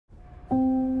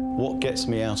What gets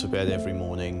me out of bed every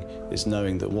morning is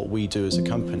knowing that what we do as a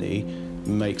company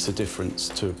makes a difference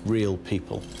to real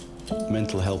people.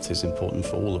 Mental health is important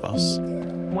for all of us.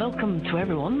 Welcome to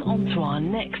everyone on to our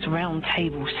next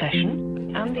roundtable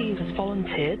session. Andy has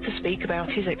volunteered to speak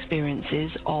about his experiences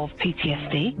of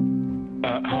PTSD.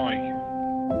 Hi.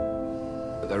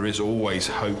 There is always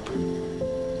hope.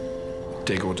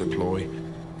 Dig or deploy.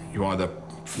 You either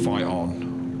fight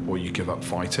on or you give up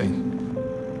fighting.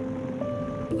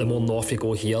 The more north you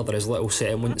go here, there is little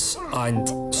settlements,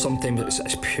 and sometimes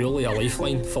it's purely a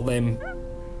lifeline for them.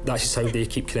 That's just how they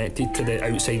keep connected to the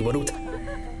outside world.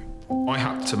 I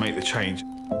had to make the change.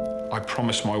 I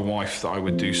promised my wife that I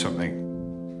would do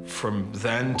something. From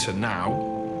then to now,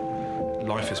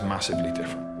 life is massively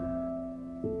different.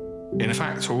 In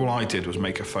fact, all I did was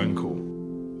make a phone call.